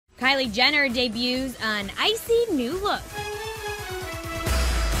Kylie Jenner debuts an icy new look.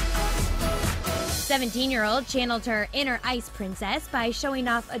 17-year-old channeled her inner ice princess by showing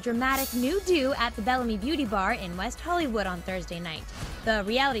off a dramatic new do at the Bellami Beauty Bar in West Hollywood on Thursday night. The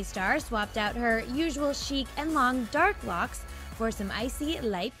reality star swapped out her usual chic and long dark locks for some icy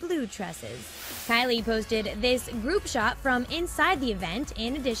light blue tresses. Kylie posted this group shot from inside the event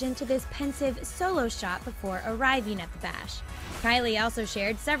in addition to this pensive solo shot before arriving at the bash. Kylie also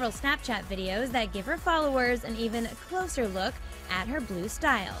shared several Snapchat videos that give her followers an even closer look at her blue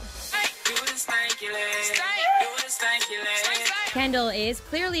style. Kendall is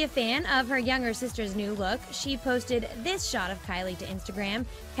clearly a fan of her younger sister's new look. She posted this shot of Kylie to Instagram,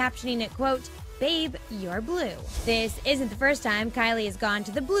 captioning it, quote, "Babe, you're blue." This isn't the first time Kylie has gone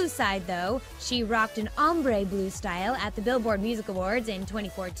to the blue side, though. She rocked an ombre blue style at the Billboard Music Awards in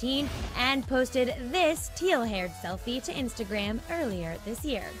 2014 and posted this teal-haired selfie to Instagram earlier this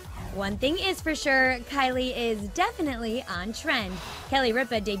year. One thing is for sure, Kylie is definitely on trend. Kelly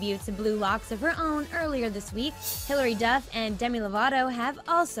Ripa debuted some blue locks of her own earlier this week. Hilary Duff and Demi Lovato have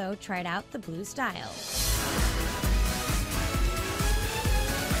also tried out the blue style.